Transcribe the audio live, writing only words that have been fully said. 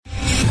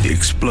the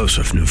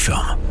explosive new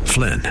film,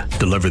 Flynn,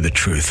 Deliver the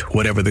Truth,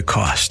 Whatever the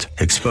Cost,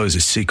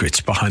 exposes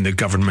secrets behind the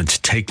government's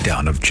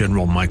takedown of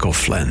General Michael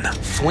Flynn.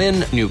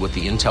 Flynn knew what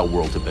the intel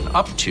world had been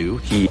up to.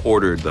 He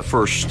ordered the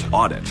first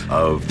audit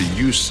of the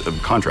use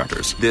of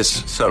contractors.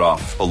 This set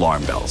off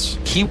alarm bells.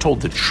 He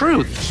told the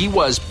truth. He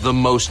was the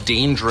most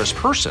dangerous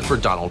person for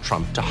Donald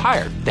Trump to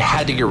hire. They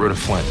had to get rid of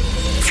Flynn.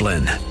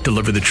 Flynn,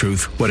 Deliver the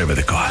Truth, Whatever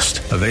the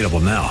Cost. Available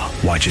now.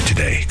 Watch it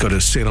today. Go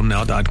to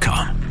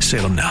salemnow.com.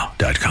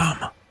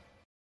 salemnow.com.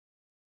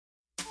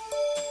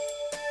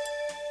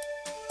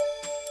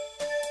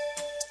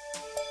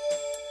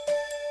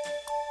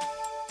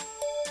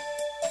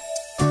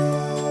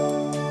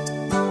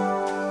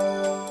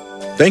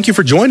 Thank you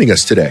for joining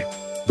us today.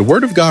 The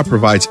Word of God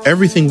provides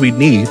everything we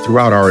need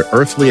throughout our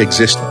earthly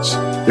existence.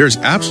 There is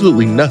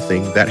absolutely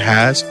nothing that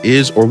has,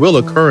 is, or will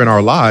occur in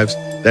our lives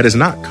that is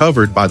not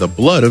covered by the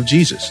blood of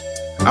Jesus.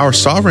 Our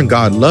sovereign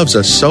God loves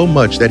us so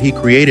much that He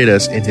created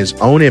us in His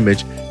own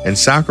image and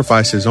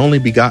sacrificed His only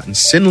begotten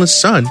sinless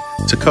Son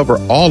to cover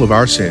all of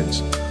our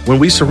sins. When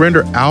we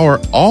surrender our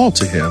all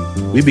to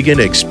Him, we begin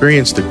to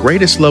experience the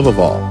greatest love of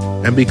all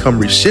and become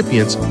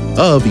recipients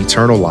of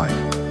eternal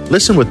life.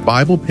 Listen with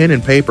Bible, pen,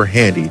 and paper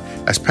handy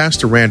as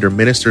Pastor Rander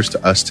ministers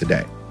to us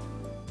today.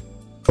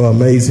 For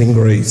amazing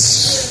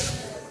grace.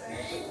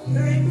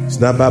 It's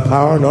not by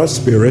power nor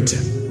spirit,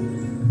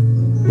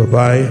 but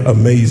by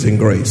amazing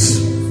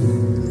grace.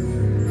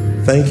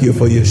 Thank you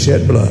for your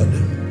shed blood.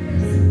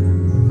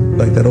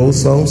 Like that old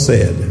song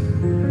said,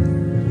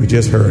 we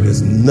just heard,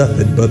 it's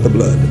nothing but the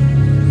blood.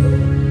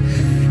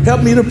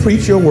 Help me to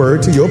preach your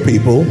word to your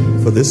people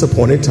for this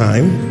appointed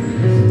time.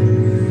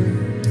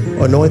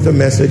 Anoint the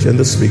message and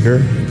the speaker.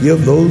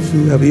 Give those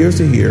who have ears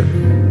to hear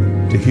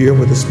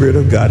what the Spirit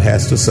of God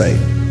has to say.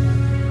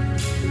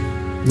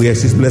 We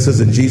ask these blessings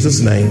in Jesus'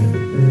 name.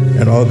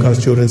 And all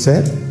God's children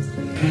said,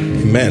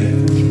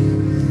 amen.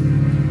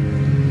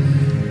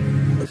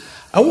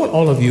 I want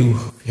all of you,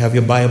 if you have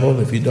your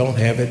Bible, if you don't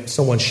have it,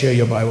 someone share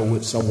your Bible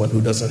with someone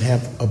who doesn't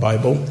have a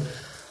Bible.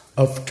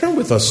 Turn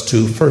with us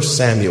to 1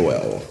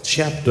 Samuel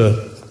chapter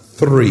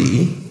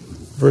 3,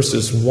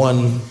 verses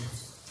 1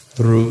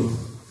 through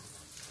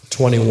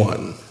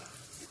 21.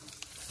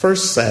 1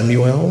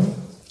 Samuel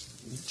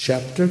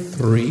chapter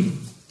 3,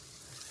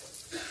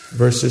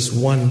 verses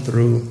 1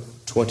 through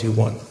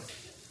 21.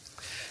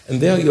 And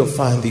there you'll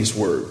find these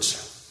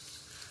words.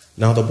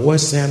 Now the boy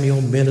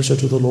Samuel ministered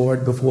to the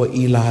Lord before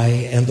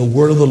Eli, and the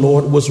word of the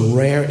Lord was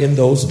rare in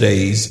those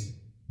days.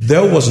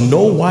 There was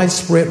no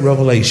widespread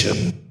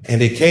revelation.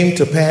 And it came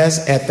to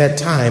pass at that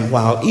time,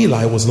 while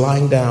Eli was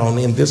lying down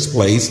in this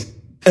place,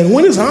 and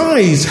when his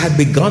eyes had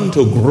begun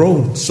to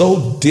grow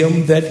so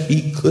dim that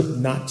he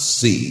could not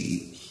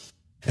see,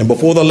 and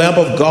before the lamp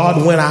of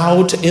God went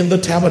out in the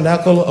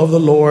tabernacle of the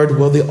Lord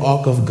where the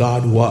ark of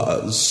God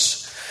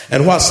was.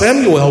 And while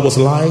Samuel was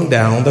lying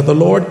down, that the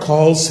Lord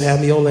called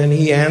Samuel, and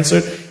he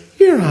answered,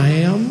 Here I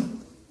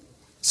am.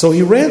 So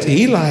he ran to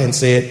Eli and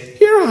said,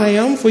 Here I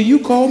am, for you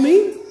call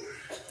me?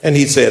 And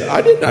he said,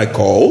 I did not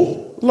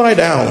call. Lie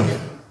down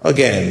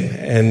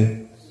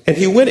again. And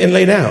he went and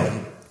lay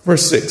down.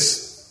 Verse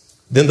 6.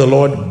 Then the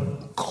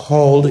Lord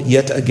called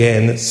yet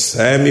again,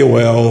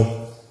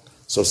 Samuel.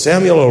 So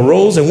Samuel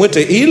arose and went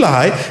to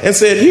Eli and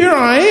said, Here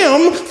I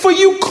am, for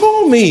you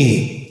call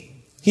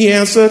me. He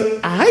answered,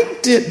 I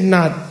did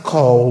not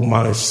call,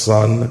 my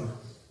son.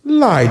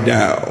 Lie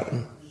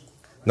down.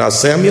 Now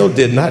Samuel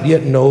did not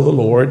yet know the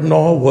Lord,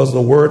 nor was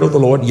the word of the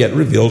Lord yet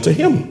revealed to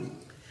him.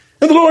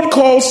 And the Lord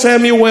called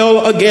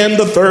Samuel again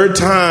the third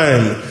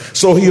time.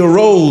 So he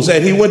arose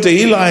and he went to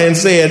Eli and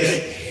said,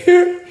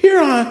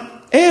 Here I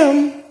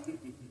am,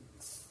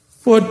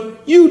 for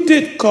you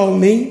did call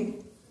me.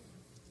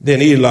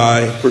 Then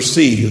Eli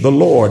perceived the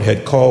Lord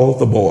had called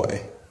the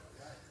boy.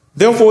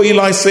 Therefore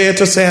Eli said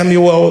to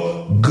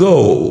Samuel,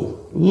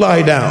 Go,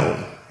 lie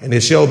down, and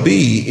it shall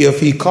be, if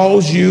he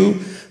calls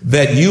you,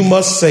 that you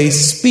must say,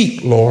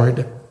 Speak,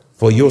 Lord,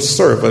 for your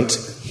servant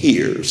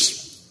hears.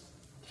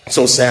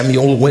 So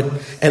Samuel went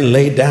and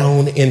lay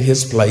down in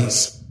his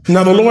place.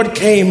 Now the Lord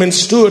came and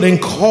stood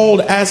and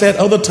called as at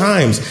other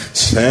times,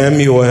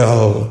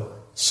 Samuel,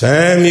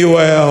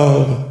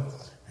 Samuel.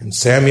 And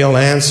Samuel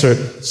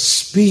answered,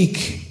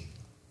 Speak,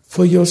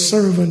 for your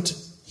servant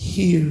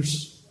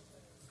hears.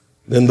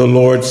 Then the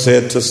Lord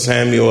said to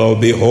Samuel,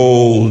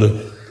 Behold,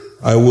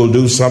 I will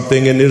do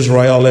something in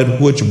Israel at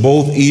which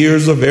both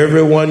ears of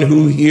everyone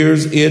who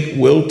hears it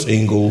will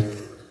tingle.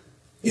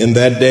 In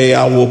that day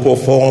I will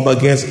perform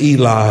against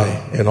Eli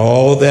and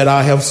all that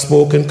I have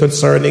spoken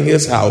concerning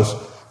his house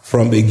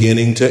from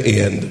beginning to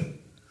end.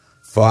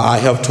 For I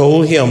have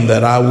told him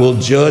that I will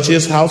judge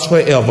his house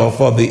forever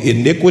for the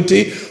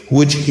iniquity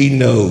which he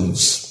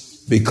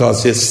knows,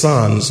 because his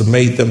sons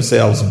made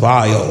themselves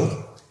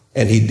vile,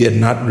 and he did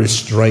not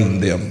restrain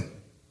them.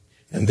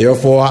 And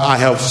therefore I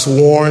have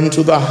sworn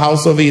to the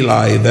house of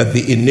Eli that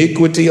the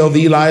iniquity of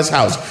Eli's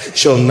house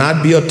shall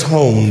not be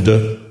atoned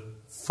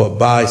for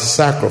by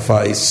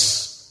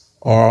sacrifice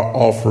or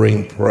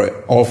offering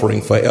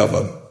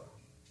forever.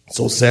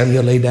 So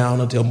Samuel lay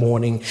down until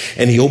morning,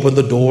 and he opened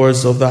the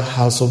doors of the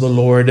house of the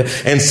Lord.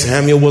 And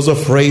Samuel was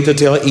afraid to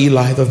tell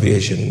Eli the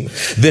vision.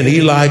 Then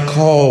Eli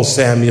called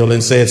Samuel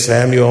and said,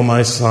 Samuel,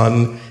 my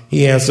son.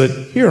 He answered,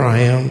 here I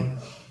am.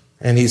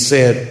 And he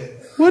said,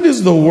 what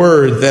is the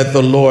word that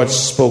the Lord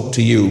spoke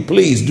to you?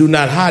 Please do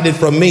not hide it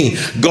from me.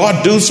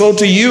 God do so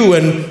to you,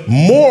 and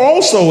more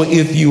also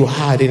if you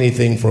hide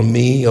anything from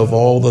me of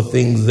all the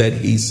things that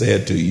he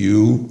said to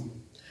you.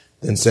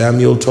 Then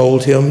Samuel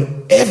told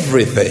him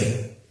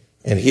everything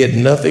and hid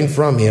nothing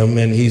from him.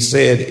 And he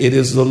said, it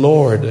is the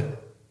Lord.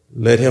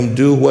 Let him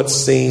do what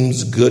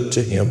seems good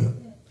to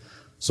him.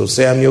 So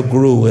Samuel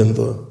grew, and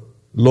the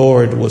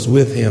Lord was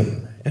with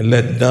him, and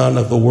let none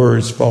of the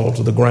words fall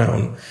to the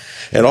ground.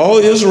 And all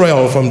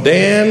Israel from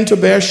Dan to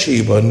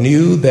Beersheba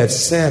knew that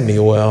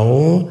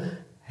Samuel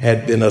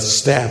had been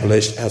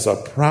established as a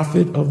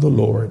prophet of the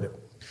Lord.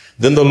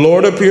 Then the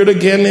Lord appeared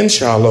again in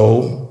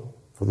Shiloh,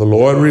 for the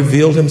Lord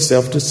revealed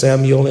himself to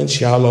Samuel in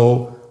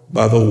Shiloh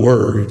by the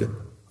word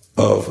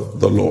of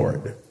the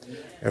Lord.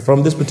 And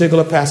from this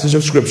particular passage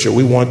of scripture,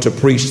 we want to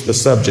preach the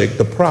subject,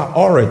 the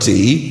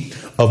priority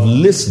of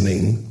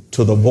listening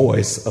to the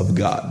voice of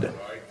God.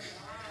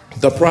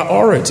 The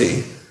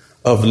priority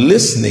of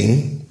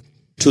listening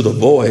to the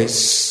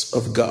voice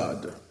of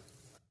God.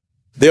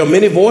 There are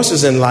many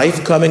voices in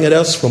life coming at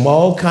us from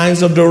all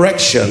kinds of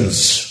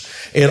directions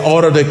in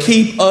order to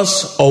keep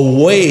us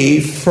away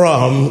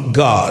from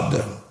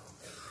God.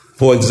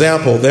 For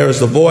example, there is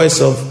the voice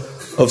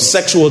of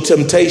sexual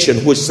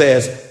temptation, which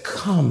says,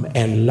 come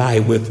and lie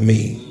with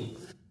me.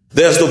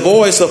 There's the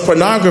voice of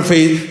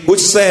pornography, which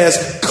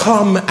says,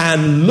 come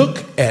and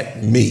look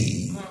at me.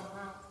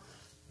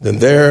 Then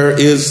there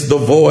is the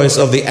voice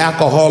of the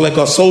alcoholic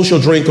or social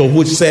drinker,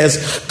 which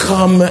says,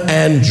 come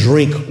and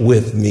drink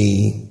with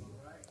me.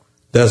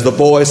 There's the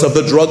voice of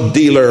the drug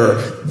dealer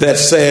that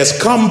says,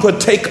 come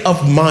partake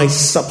of my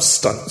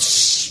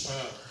substance.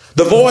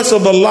 The voice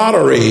of the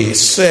lottery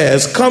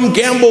says, come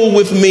gamble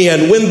with me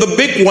and win the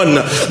big one.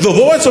 The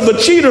voice of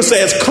the cheater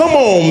says, come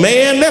on,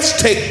 man,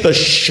 let's take the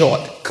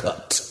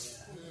shortcut.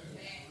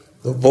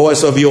 The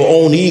voice of your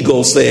own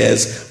ego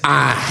says,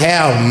 I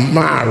have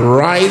my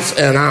rights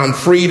and I'm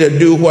free to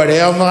do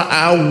whatever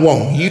I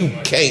want. You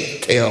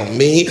can't tell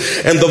me.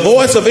 And the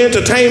voice of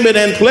entertainment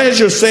and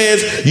pleasure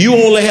says, you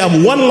only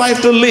have one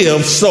life to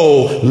live,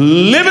 so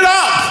live it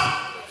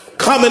up.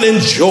 Come and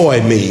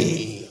enjoy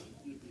me.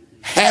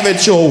 Have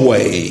it your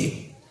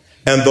way.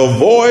 And the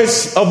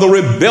voice of the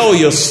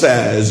rebellious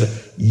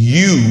says,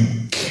 you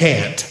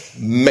can't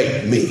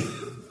make me.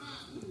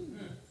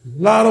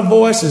 A lot of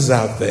voices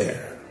out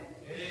there.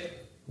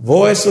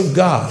 Voice of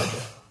God,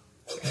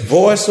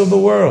 voice of the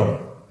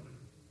world,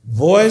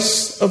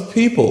 voice of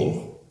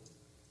people.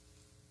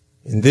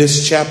 In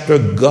this chapter,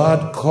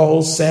 God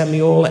calls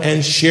Samuel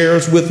and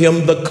shares with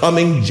him the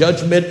coming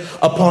judgment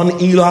upon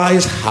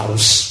Eli's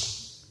house.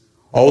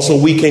 Also,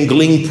 we can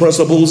glean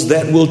principles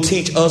that will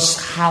teach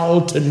us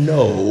how to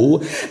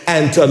know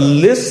and to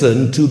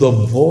listen to the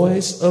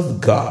voice of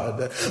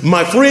God.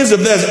 My friends, if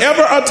there's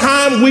ever a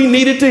time we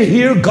needed to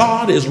hear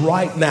God, is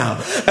right now.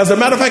 As a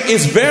matter of fact,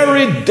 it's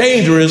very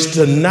dangerous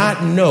to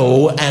not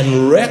know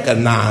and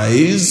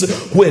recognize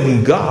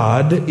when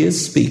God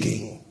is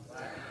speaking.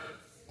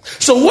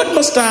 So what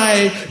must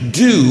I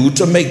do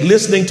to make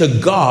listening to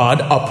God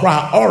a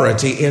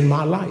priority in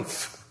my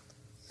life?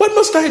 What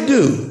must I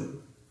do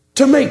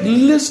to make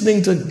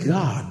listening to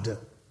God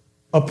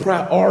a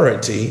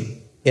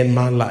priority in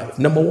my life?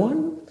 Number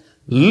one,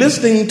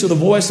 listening to the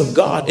voice of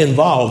God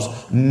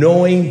involves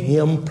knowing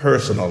him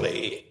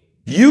personally.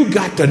 You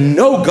got to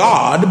know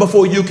God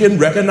before you can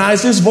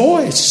recognize his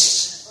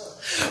voice.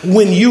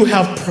 When you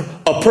have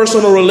a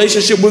personal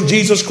relationship with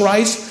Jesus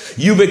Christ,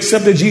 you've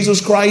accepted Jesus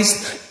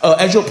Christ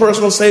as your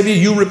personal Savior.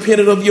 You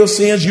repented of your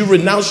sins. You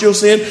renounced your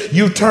sin.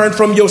 You turned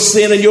from your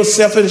sin and your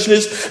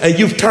selfishness, and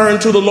you've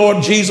turned to the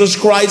Lord Jesus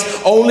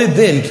Christ. Only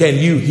then can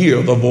you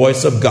hear the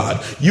voice of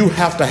God. You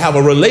have to have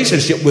a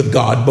relationship with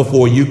God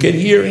before you can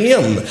hear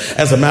him.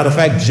 As a matter of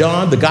fact,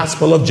 the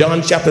Gospel of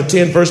John, chapter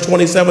 10, verse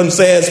 27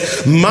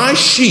 says, my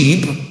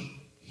sheep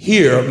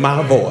hear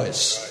my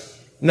voice.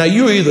 Now,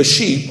 you're either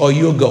sheep or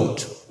you're a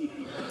goat.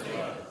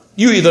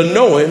 You either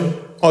know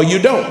him or you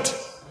don't.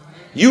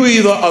 You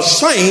either a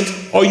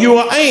saint or you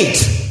ain't.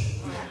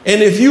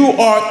 And if you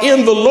are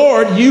in the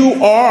Lord,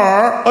 you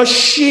are a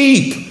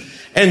sheep.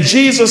 And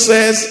Jesus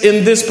says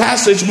in this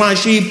passage, my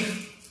sheep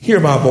hear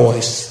my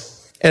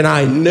voice, and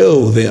I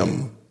know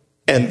them,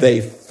 and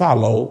they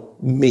follow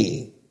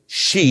me.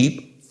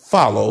 Sheep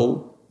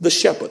follow the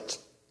shepherd.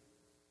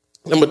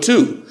 Number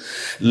two,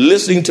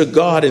 listening to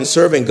God and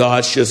serving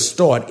God should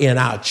start in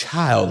our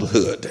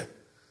childhood.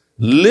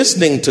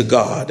 listening to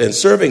God and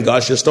serving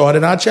God should start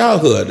in our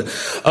childhood.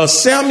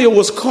 Samuel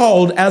was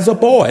called as a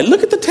boy.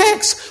 Look at the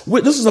text.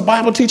 This is a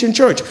Bible teaching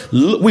church.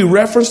 We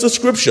reference the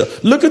scripture.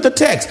 Look at the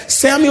text.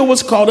 Samuel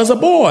was called as a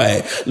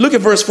boy. Look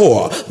at verse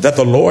 4. That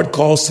the Lord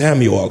called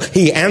Samuel.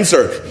 He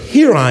answered,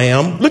 here I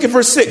am. Look at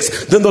verse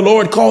 6. Then the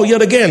Lord called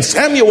yet again,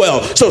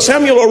 Samuel. So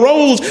Samuel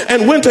arose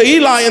and went to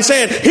Eli and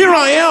said, here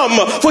I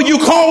am, for you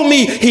called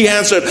me. He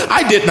answered,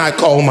 I did not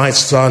call my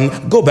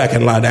son. Go back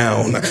and lie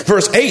down.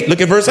 Verse 8.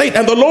 Look at verse 8.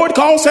 And the Lord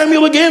called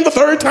Samuel again the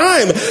third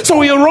time. So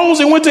he arose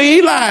and went to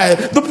Eli,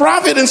 the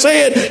prophet, and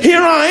said,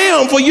 here I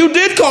am, for you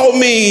did call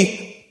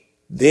me.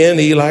 Then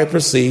Eli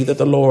perceived that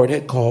the Lord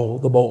had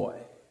called the boy.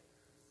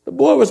 The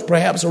boy was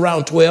perhaps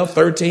around 12,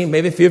 13,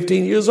 maybe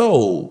 15 years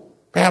old.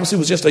 Perhaps he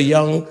was just a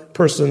young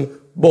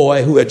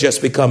boy who had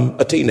just become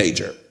a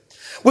teenager.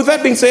 With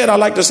that being said, I'd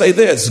like to say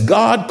this.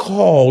 God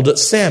called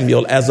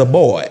Samuel as a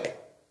boy,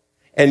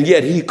 and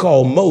yet he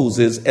called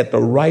Moses at the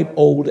ripe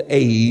old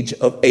age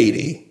of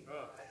 80.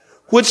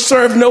 Which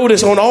serve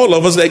notice on all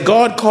of us that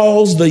God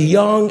calls the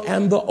young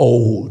and the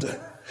old.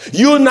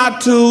 You're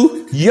not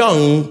too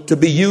young to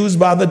be used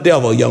by the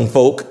devil, young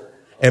folk.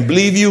 And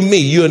believe you me,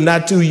 you're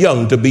not too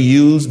young to be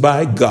used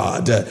by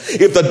God.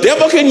 If the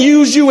devil can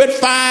use you at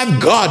 5,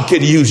 God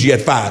can use you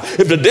at 5.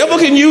 If the devil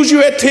can use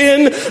you at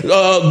 10,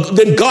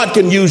 then God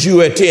can use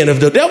you at 10. If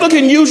the devil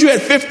can use you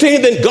at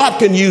 15, then God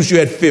can use you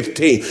at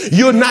 15.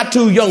 You're not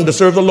too young to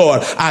serve the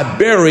Lord. I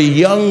bury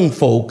young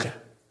folk,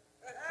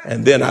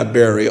 and then I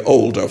bury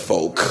older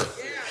folk.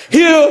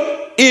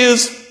 Here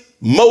is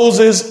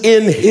Moses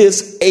in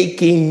his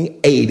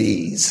aching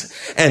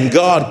 80s, and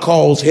God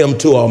calls him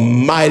to a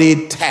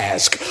mighty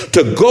task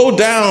to go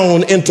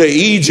down into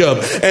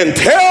Egypt and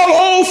tell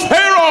old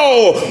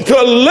Pharaoh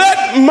to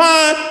let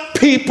my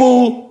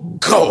people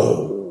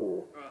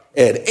go.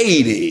 At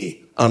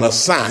 80, an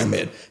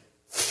assignment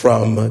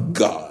from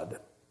God.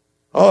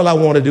 All I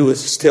want to do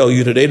is tell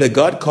you today that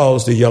God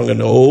calls the young and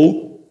the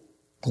old.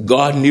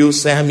 God knew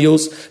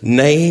Samuel's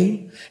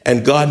name,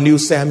 and God knew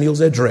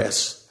Samuel's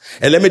address.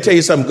 And let me tell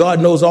you something, God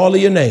knows all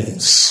of your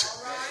names,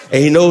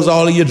 and he knows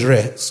all of your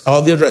address,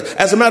 all the address.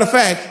 As a matter of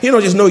fact, he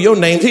don't just know your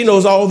names, he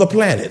knows all the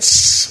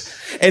planets,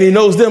 and he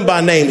knows them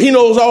by name. He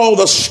knows all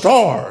the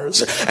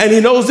stars, and he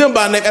knows them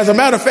by name. As a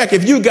matter of fact,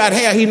 if you got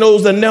hair, he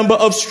knows the number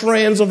of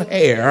strands of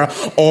hair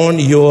on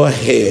your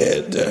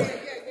head.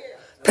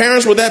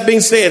 Parents, with that being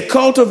said,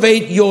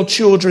 cultivate your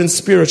children's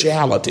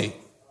spirituality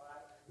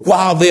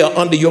while they are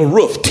under your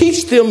roof.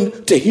 Teach them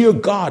to hear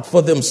God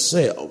for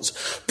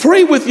themselves.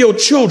 Pray with your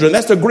children.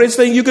 That's the greatest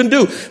thing you can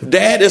do.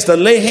 Dad is to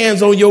lay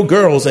hands on your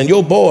girls and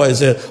your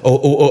boys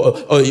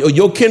or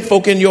your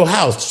kinfolk in your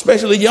house,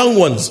 especially young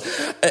ones.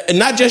 And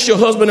not just your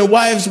husband and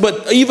wives,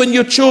 but even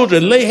your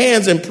children. Lay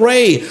hands and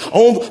pray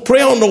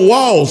on the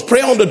walls, pray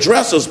on the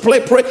dressers,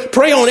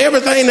 pray on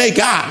everything they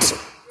got.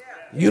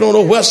 You don't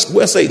know where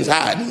Satan's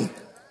hiding.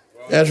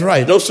 That's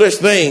right. No such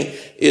thing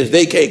is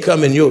they can't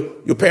come in your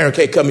parent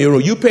can't come in your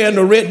room. You paying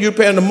the rent, you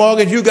paying the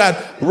mortgage, you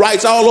got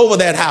rights all over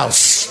that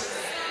house.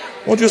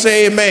 Won't you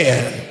say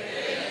amen?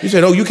 You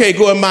said, oh, you can't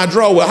go in my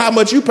drawer. Well, how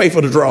much you pay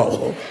for the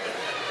drawer?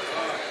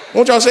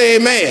 Won't y'all say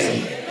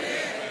amen?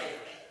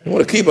 You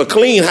want to keep a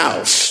clean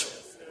house.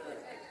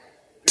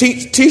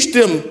 Teach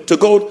them to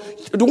go.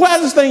 The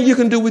wisest thing you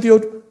can do with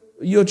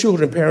your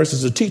children, parents,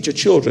 is to teach your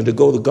children to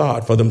go to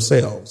God for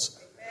themselves,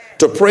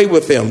 to pray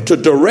with them, to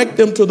direct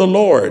them to the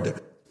Lord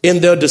in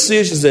their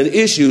decisions and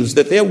issues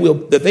that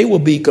they will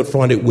be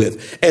confronted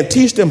with, and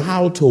teach them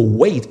how to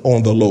wait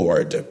on the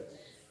Lord.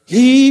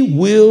 He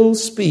will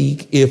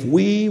speak if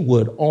we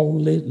would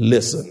only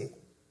listen.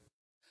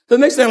 The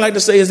next thing I'd like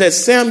to say is that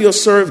Samuel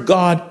served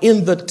God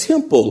in the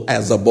temple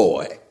as a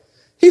boy.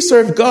 He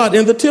served God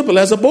in the temple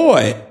as a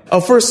boy.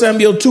 1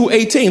 Samuel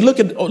 2:18.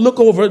 Look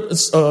over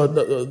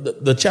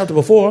the chapter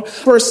before.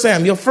 1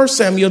 Samuel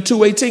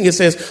 2:18. It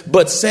says,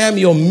 but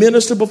Samuel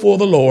ministered before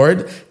the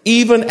Lord,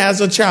 even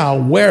as a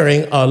child,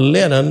 wearing a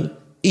linen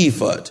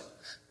ephod.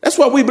 That's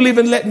why we believe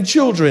in letting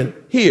children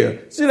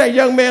hear. See that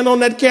young man on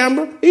that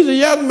camera? He's a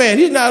young man.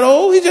 He's not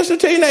old. He's just a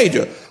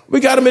teenager.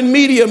 We got them in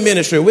media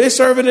ministry. They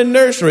serving in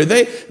nursery.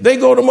 They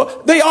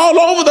all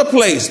over the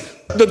place.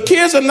 The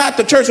kids are not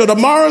the church of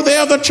tomorrow. They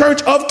are the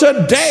church of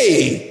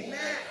today.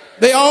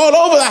 They all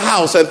over the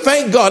house. And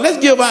thank God. Let's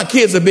give our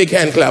kids a big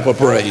hand clap of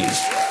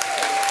praise.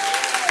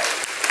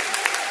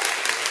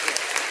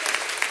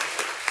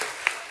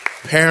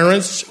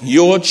 Parents,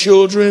 your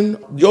children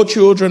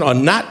are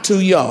not too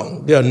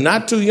young. They're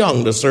not too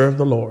young to serve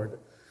the Lord.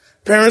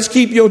 Parents,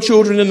 keep your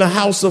children in the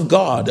house of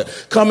God.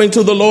 Coming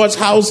to the Lord's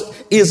house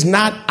is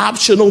not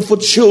optional for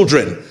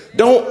children.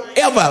 Don't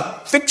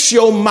ever fix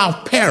your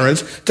mouth,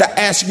 parents, to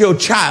ask your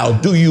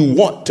child, do you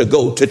want to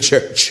go to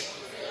church?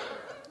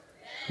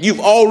 You've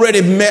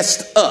already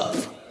messed up.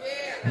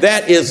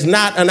 That is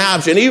not an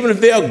option. Even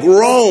if they're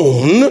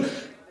grown,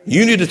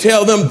 you need to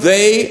tell them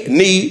they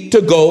need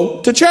to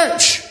go to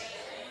church.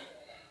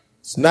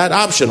 It's not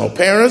optional.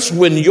 Parents,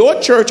 when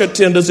your church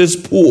attendance is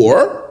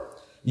poor,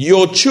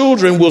 Your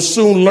children will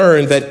soon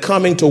learn that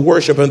coming to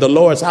worship in the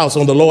Lord's house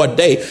on the Lord's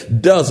day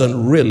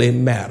doesn't really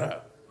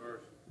matter.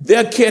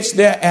 They'll catch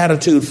their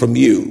attitude from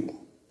you.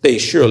 They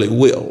surely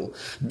will.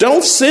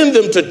 Don't send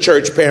them to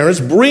church, parents.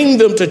 Bring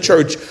them to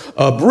church.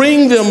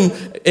 Bring them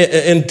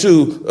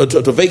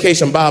to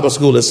vacation Bible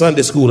school and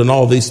Sunday school and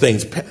all these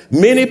things.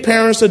 Many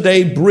parents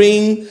today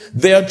bring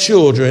their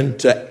children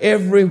to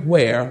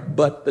everywhere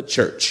but the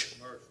church.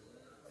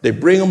 They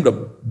bring them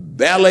to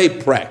ballet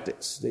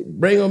practice. They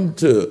bring them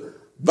to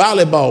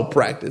volleyball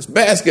practice,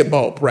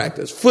 basketball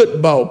practice,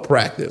 football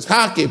practice,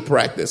 hockey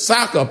practice,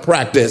 soccer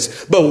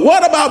practice. But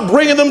what about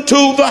bringing them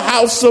to the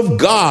house of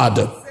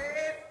God?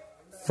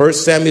 1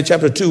 Samuel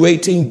chapter 2,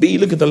 18b.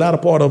 Look at the latter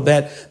part of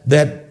that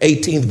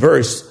 18th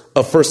verse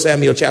of 1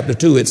 Samuel chapter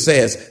 2. It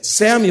says,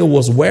 Samuel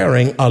was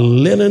wearing a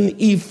linen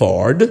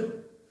ephod.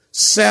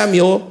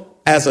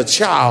 Samuel, as a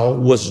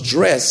child, was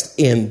dressed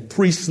in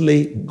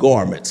priestly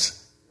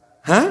garments.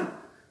 Huh?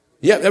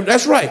 Yeah,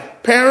 that's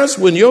right. Parents,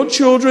 when your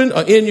children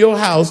are in your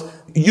house,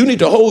 you need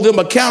to hold them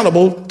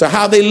accountable to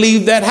how they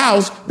leave that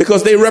house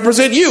because they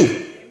represent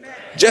you.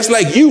 Just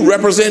like you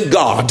represent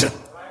God.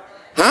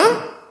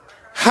 Huh?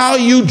 How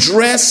you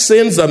dress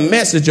sends a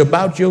message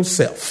about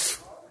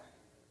yourself.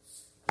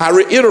 I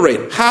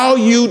reiterate, how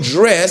you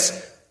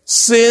dress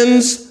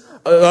sends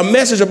a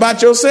message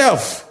about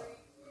yourself.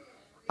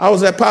 I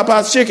was at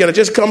Popeye's Chicken. I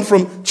just come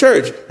from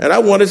church and I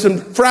wanted some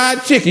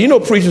fried chicken. You know,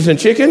 preachers and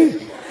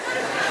chicken.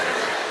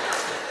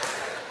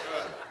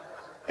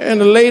 And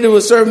the lady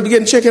was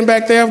getting chicken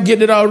back there,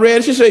 getting it all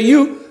ready. She said,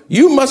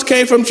 you must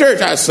came from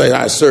church. I said,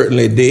 I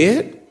certainly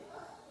did.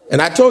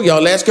 And I told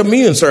y'all last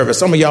communion service,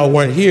 some of y'all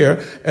weren't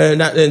here.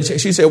 And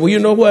she said, well, you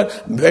know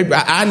what?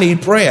 I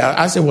need prayer.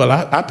 I said, well,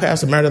 I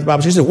pastor Meredith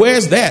Bible. She said,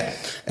 where's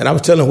that? And I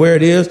was telling her where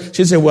it is.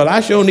 She said, well, I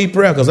sure need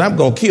prayer because I'm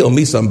going to kill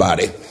me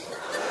somebody.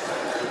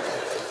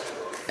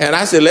 And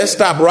I said, let's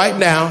stop right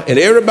now. And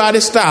everybody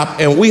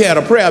stopped. And we had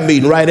a prayer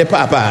meeting right at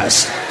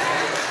Popeye's.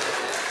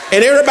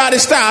 And everybody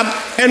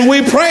stopped and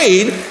we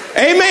prayed.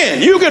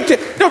 Amen. You can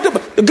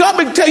the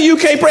government tell you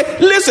can't pray.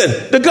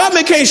 Listen, the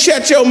government can't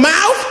shut your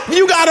mouth.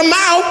 You got a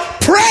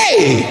mouth.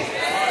 Pray.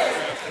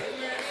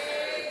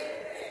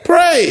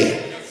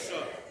 Pray.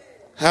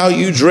 How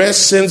you dress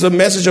sends a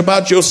message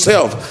about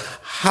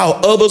yourself. How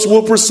others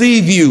will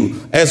perceive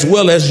you, as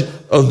well as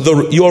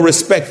your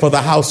respect for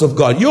the house of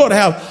God. You ought to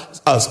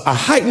have a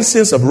heightened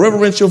sense of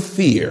reverential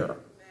fear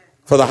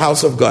for the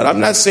house of God. I'm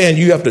not saying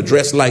you have to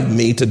dress like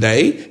me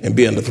today and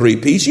be in the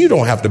three-piece. You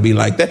don't have to be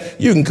like that.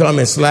 You can come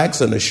in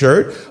slacks and a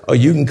shirt, or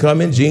you can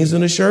come in jeans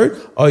and a shirt,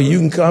 or you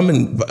can come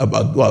in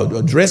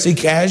a dressy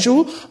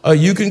casual, or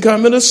you can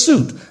come in a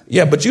suit.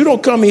 Yeah, but you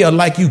don't come here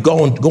like you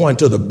going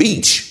to the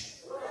beach.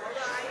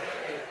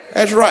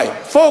 That's right.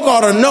 Folk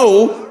ought to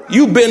know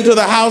you've been to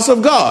the house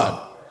of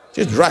God.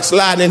 Just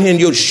sliding in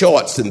your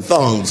shorts and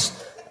thongs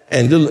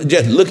and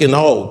just looking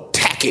all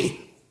tacky.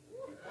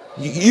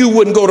 You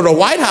wouldn't go to the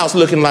White House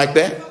looking like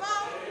that.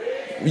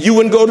 You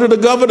wouldn't go to the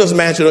governor's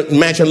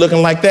mansion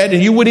looking like that.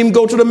 And you wouldn't even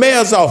go to the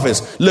mayor's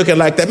office looking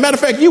like that. Matter of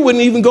fact, you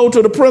wouldn't even go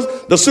to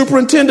the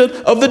superintendent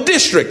of the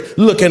district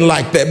looking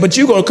like that. But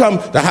you're going to come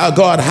to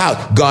God's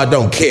house. God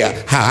don't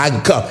care how I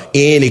can come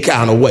any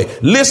kind of way.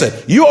 Listen,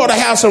 you ought to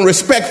have some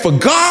respect for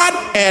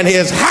God and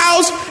his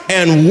house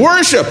and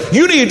worship.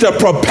 You need to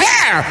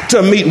prepare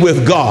to meet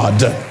with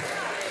God.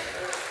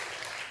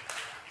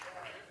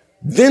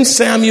 Then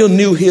Samuel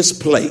knew his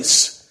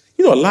place.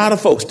 You know, a lot of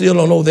folks still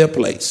don't know their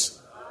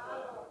place.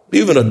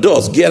 Even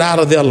adults get out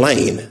of their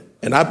lane.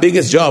 And our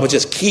biggest job is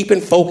just keeping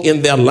folk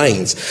in their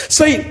lanes.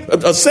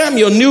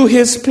 Samuel knew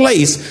his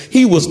place.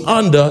 He was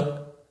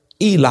under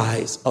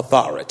Eli's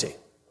authority.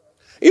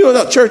 You know,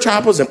 the church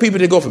hoppers and people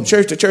that go from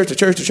church to church to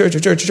church to church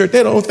to church to church,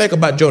 they don't think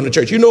about joining the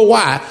church. You know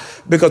why?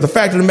 Because the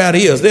fact of the matter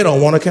is they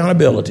don't want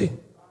accountability.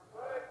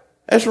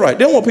 That's right.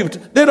 They don't want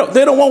people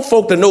they don't want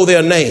folk to know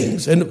their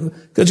names. And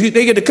because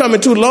they get to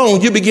coming too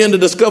long, you begin to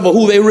discover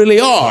who they really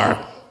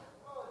are.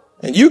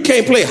 And you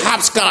can't play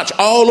hopscotch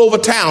all over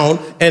town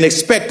and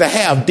expect to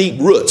have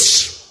deep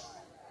roots.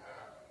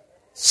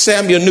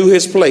 Samuel knew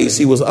his place.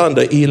 He was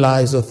under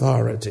Eli's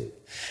authority.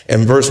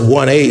 In verse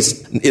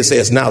 1a, it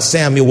says, now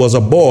Samuel was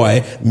a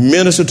boy,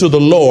 ministered to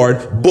the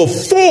Lord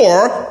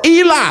before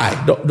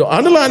Eli. Don't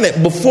underline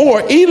that,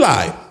 before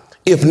Eli.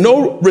 If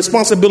no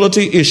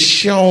responsibility is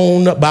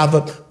shown by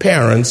the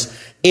parents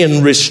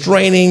in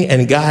restraining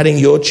and guiding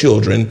your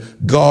children,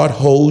 God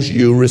holds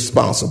you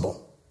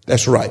responsible.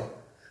 That's right.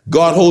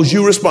 God holds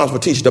you responsible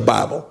for teaching the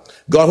Bible.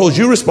 God holds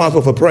you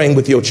responsible for praying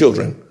with your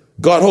children.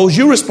 God holds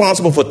you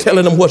responsible for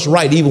telling them what's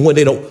right, even when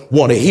they don't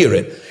want to hear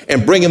it,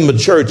 and bringing them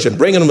to church and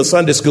bringing them to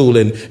Sunday school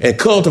and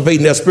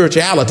cultivating their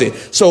spirituality.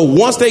 So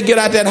once they get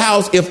out that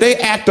house, if they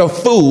act a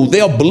fool,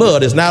 their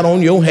blood is not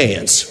on your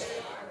hands.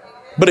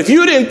 But if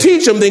you didn't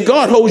teach them, then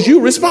God holds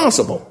you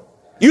responsible.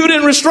 You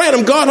didn't restrain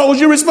them. God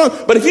holds you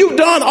responsible. But if you've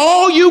done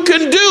all you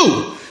can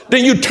do,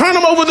 then you turn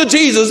them over to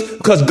Jesus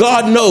because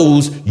God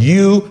knows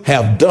you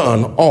have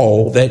done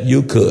all that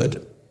you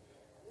could.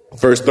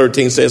 Verse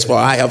 13 says, for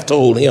I have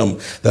told him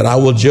that I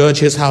will judge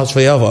his house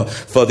forever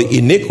for the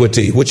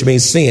iniquity, which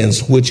means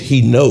sins, which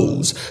he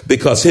knows,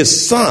 because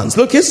his sons,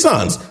 look, his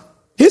sons,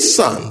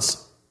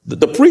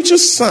 the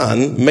preacher's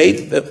son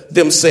made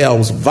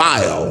themselves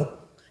vile,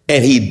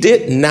 and he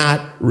did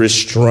not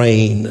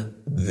restrain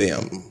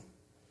them.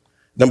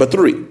 Number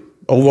 3,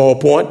 overall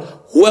point,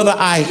 whether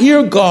I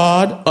hear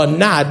God or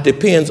not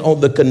depends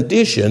on the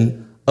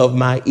condition of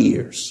my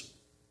ears.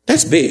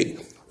 That's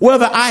big.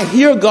 Whether I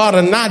hear God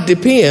or not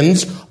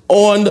depends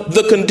on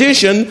the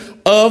condition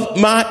of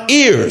my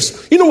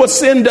ears. You know what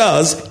sin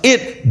does?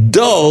 It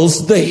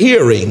dulls the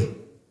hearing.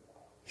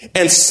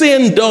 And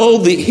sin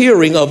dulled the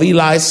hearing of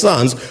Eli's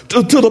sons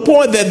to the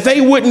point that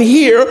they wouldn't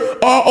hear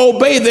or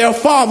obey their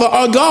father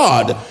or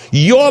God.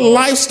 Your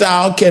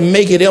lifestyle can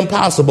make it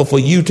impossible for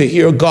you to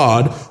hear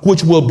God,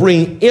 which will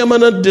bring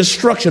imminent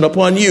destruction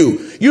upon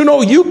you. You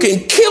know, you can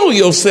kill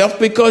yourself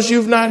because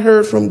you've not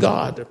heard from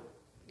God.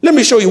 Let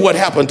me show you what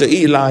happened to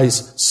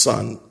Eli's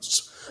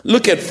sons.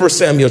 Look at 1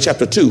 Samuel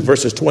chapter 2,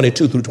 verses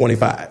 22 through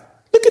 25.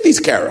 Look at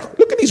these characters.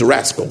 Look at these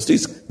rascals,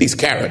 these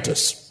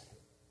characters.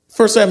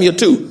 1 Samuel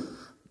 2,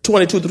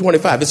 22 through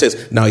 25. It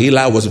says, now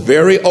Eli was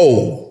very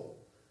old.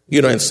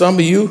 You know, and some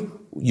of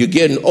you, you're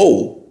getting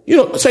old. You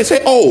know,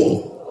 say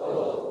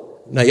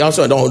old. Now y'all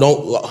say,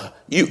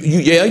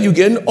 you're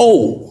getting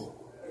old.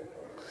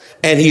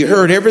 And he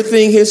heard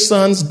everything his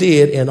sons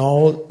did in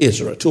all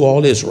Israel, to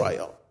all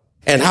Israel.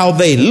 And how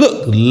they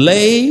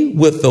lay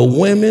with the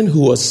women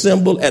who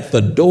assembled at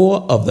the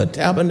door of the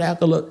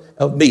tabernacle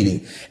of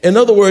meeting. In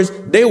other words,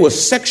 they were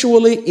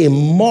sexually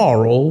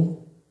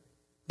immoral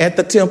at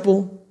the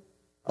temple,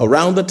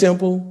 around the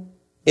temple,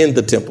 in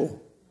the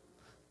temple.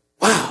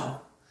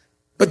 Wow.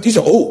 But you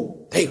say,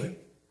 oh, David,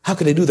 how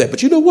could they do that?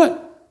 But you know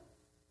what?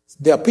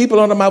 There are people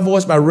under my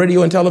voice by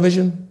radio and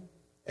television.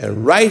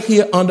 And right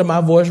here under my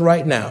voice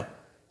right now,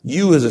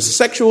 you is as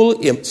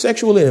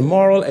sexually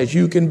immoral as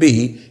you can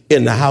be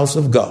in the house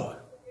of God.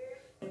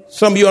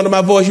 Some of you under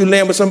my voice, you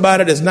laying with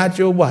somebody that's not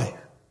your wife,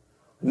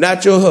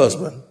 not your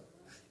husband.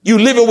 You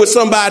living with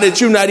somebody that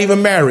you're not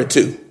even married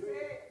to.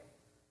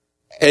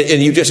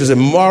 And you just as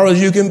immoral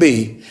as you can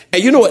be.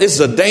 And you know what? It's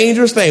a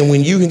dangerous thing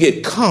when you can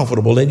get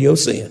comfortable in your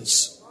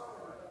sins.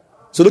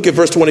 So look at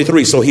verse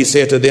 23. So he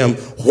said to them,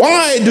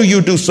 why do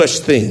you do such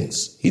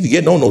things? He's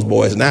getting on those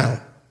boys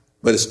now,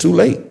 but it's too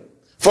late.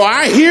 For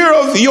I hear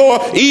of your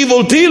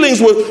evil dealings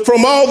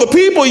from all the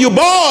people, you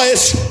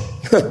boys.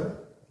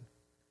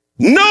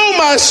 No,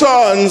 my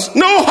sons,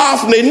 no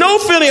Hophni, no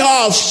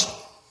Phinehas,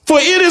 for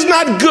it is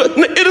not good.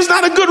 It is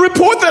not a good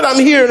report that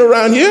I'm hearing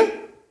around here.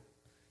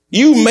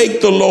 You make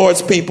the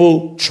Lord's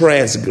people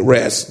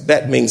transgress.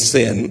 That means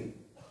sin.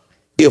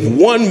 If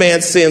one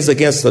man sins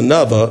against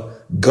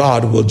another,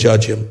 God will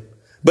judge him.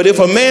 But if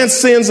a man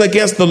sins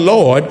against the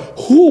Lord,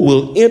 who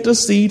will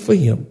intercede for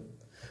him?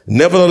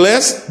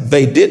 Nevertheless,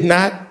 they did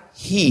not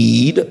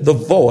heed the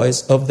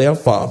voice of their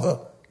father.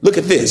 Look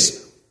at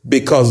this.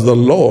 Because the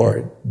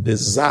Lord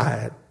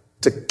desired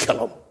to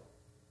kill them.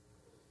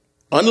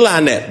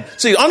 Underline that.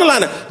 See,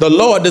 underline that. The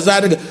Lord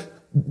desired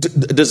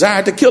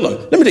to kill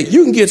them. Let me tell you,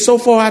 you can get so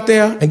far out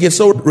there and get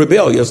so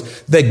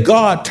rebellious that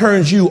God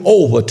turns you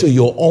over to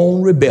your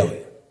own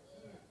rebellion.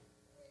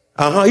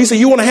 He said,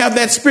 you want to have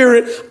that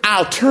spirit?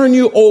 I'll turn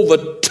you over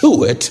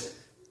to it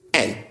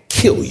and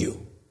kill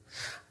you.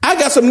 I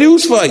got some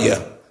news for you.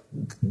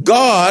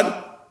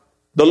 God,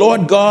 the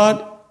Lord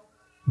God,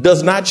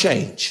 does not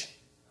change.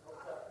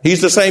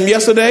 He's the same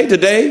yesterday,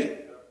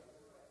 today,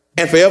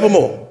 and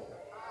forevermore.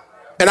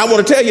 And I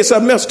want to tell you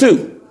something else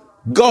too.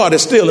 God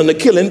is still in the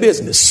killing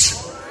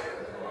business.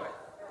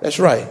 That's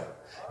right.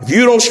 If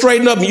you don't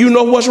straighten up and you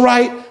know what's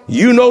right,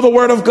 you know the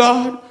word of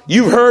God,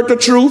 you've heard the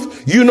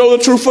truth, you know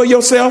the truth for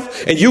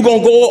yourself, and you're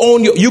going to go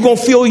on, you're going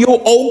to fill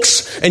your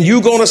oaks, and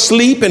you're going to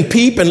sleep and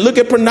peep and look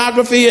at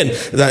pornography and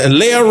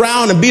lay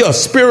around and be a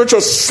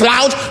spiritual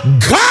slouch.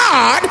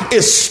 God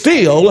is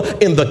still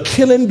in the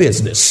killing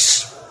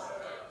business.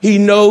 He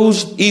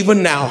knows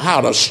even now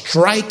how to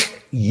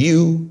strike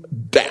you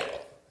down.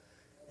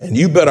 And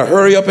you better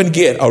hurry up and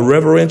get a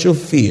reverential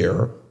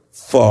fear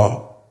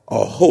for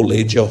a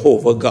holy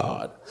Jehovah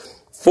God.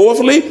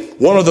 Fourthly,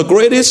 one of the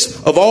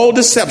greatest of all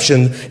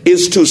deception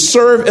is to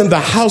serve in the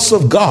house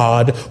of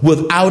God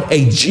without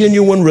a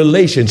genuine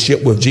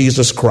relationship with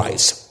Jesus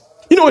Christ.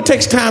 You know, it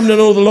takes time to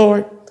know the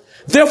Lord.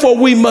 Therefore,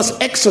 we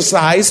must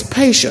exercise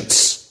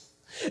patience.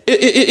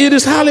 It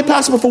is highly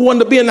possible for one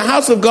to be in the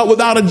house of God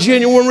without a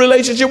genuine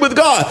relationship with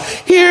God.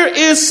 Here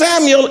is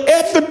Samuel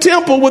at the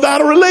temple without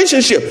a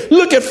relationship.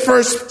 Look at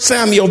 1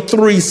 Samuel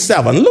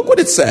 3:7. Look what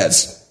it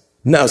says.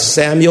 Now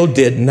Samuel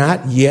did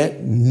not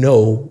yet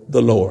know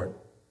the Lord,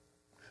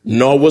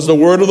 nor was the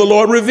word of the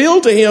Lord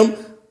revealed to him.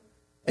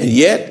 And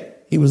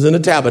yet he was in the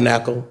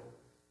tabernacle.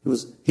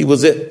 He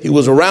was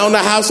around the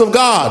house of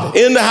God,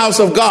 in the house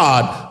of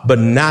God, but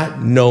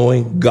not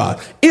knowing God.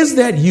 Is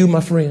that you,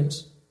 my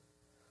friends?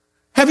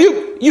 Have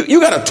you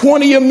got a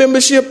 20-year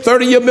membership,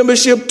 30-year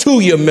membership,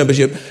 2-year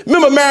membership?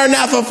 Remember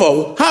Maranatha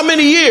for how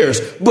many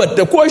years? But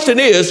the question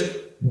is,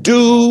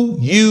 Do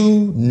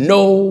you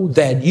know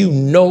that you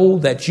know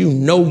that you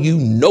know you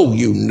know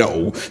you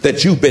know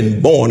that you've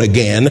been born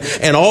again,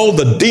 and all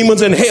the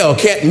demons in hell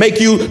can't make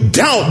you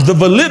doubt the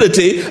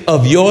validity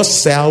of your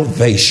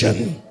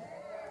salvation?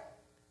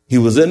 He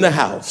was in the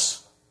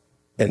house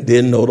and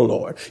didn't know the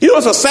Lord. You know,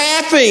 it's a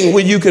sad thing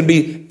when you can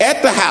be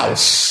at the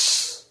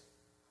house,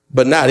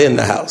 but not in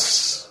the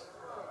house.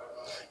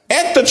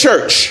 At the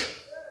church,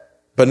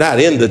 but not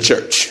in the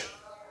church.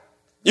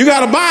 You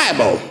got a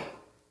Bible,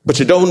 but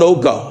you don't know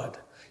God.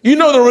 You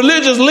know the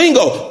religious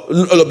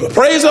lingo.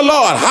 Praise the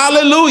Lord.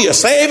 Hallelujah.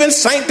 Saved and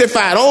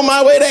sanctified. On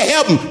my way to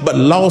heaven. But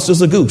lost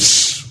as a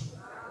goose.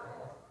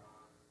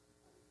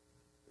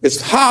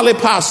 It's highly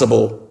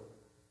possible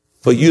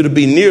for you to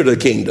be near the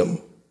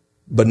kingdom,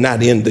 but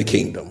not in the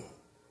kingdom.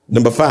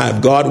 Number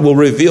 5, God will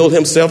reveal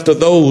himself to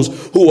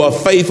those who are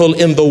faithful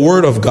in the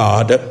word of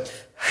God,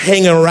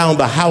 hanging around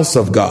the house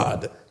of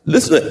God.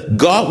 Listen,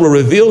 God will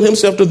reveal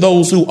himself to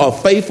those who are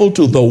faithful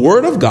to the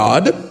word of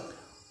God,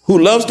 who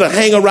loves to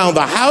hang around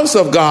the house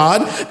of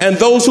God, and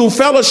those who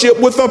fellowship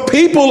with the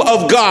people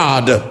of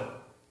God.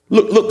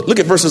 Look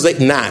at verses 8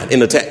 and 9 in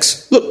the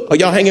text. Look, are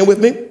y'all hanging with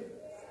me?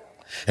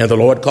 And the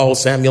Lord called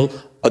Samuel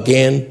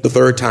again the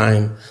third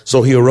time.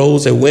 So he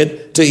arose and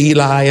went to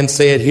Eli and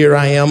said, here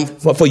I am,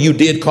 for you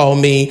did call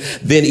me.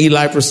 Then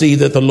Eli perceived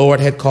that the Lord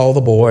had called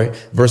the boy.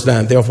 Verse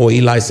 9, therefore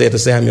Eli said to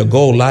Samuel,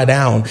 go lie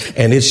down,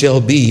 and it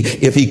shall be,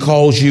 if he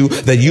calls you,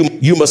 that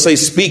you must say,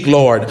 speak,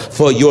 Lord,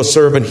 for your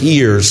servant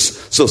hears.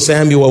 So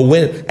Samuel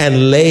went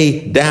and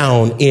lay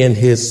down in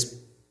his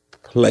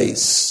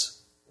place.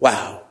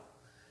 Wow.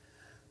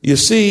 You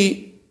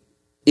see,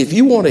 if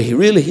you want to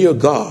really hear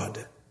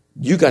God,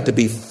 you got to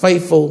be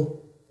faithful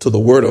to the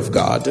word of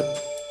God.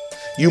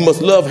 You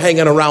must love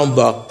hanging around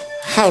the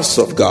house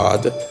of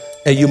God,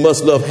 and you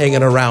must love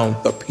hanging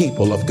around the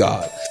people of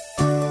God.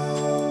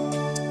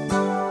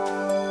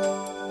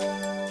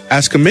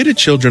 As committed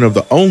children of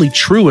the only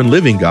true and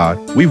living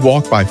God, we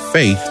walk by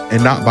faith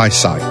and not by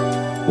sight.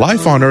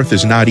 Life on earth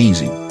is not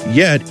easy,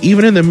 yet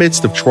even in the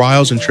midst of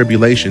trials and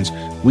tribulations,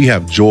 we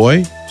have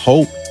joy,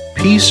 hope,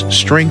 peace,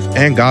 strength,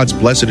 and God's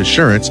blessed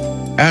assurance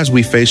as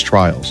we face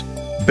trials.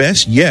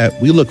 Best yet,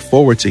 we look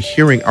forward to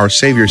hearing our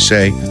Savior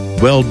say,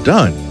 well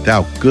done,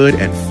 thou good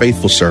and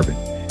faithful servant,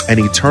 and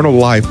eternal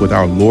life with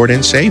our Lord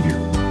and Savior.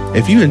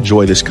 If you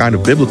enjoy this kind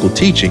of biblical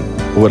teaching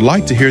or would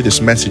like to hear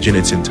this message in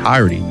its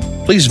entirety,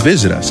 please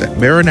visit us at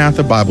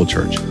Maranatha Bible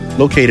Church,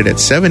 located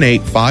at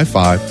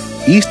 7855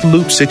 East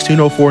Loop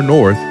 1604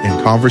 North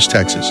in Converse,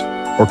 Texas,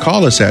 or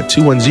call us at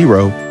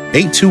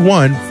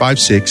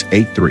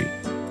 210-821-5683.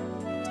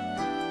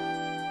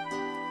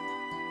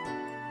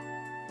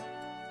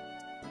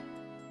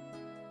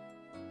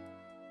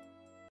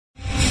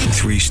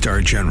 3-star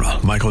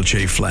General Michael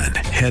J. Flynn,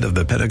 head of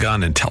the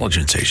Pentagon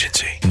Intelligence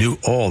Agency, knew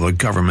all the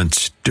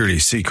government's dirty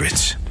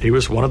secrets. He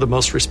was one of the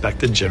most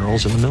respected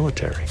generals in the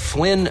military.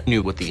 Flynn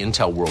knew what the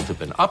intel world had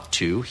been up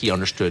to. He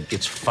understood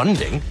its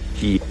funding.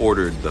 He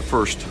ordered the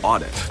first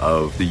audit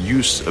of the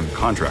use of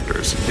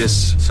contractors.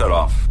 This set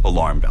off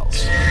alarm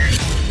bells.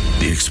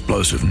 The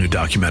explosive new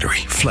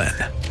documentary, Flynn,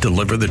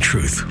 Deliver the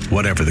Truth,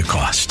 Whatever the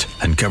Cost,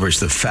 uncovers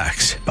the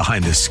facts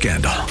behind this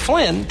scandal.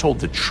 Flynn told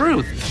the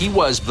truth. He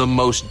was the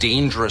most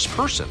dangerous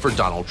person for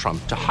Donald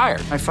Trump to hire.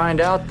 I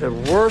find out the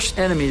worst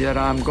enemy that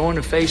I'm going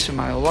to face in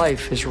my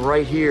life is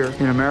right here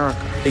in America.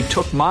 They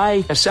took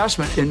my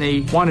assessment and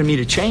they wanted me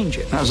to change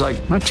it. And I was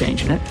like, I'm not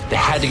changing it. They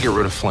had to get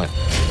rid of Flynn.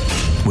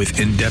 With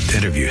in-depth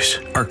interviews,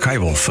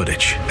 archival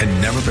footage,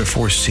 and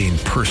never-before-seen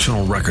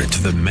personal records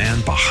of the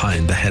man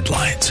behind the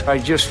headlines. I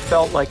just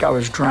felt like I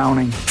was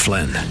drowning.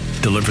 Flynn,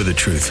 Deliver the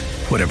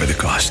Truth, Whatever the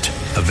Cost.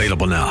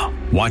 Available now.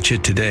 Watch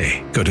it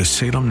today. Go to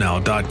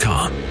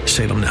salemnow.com.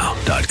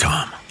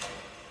 salemnow.com.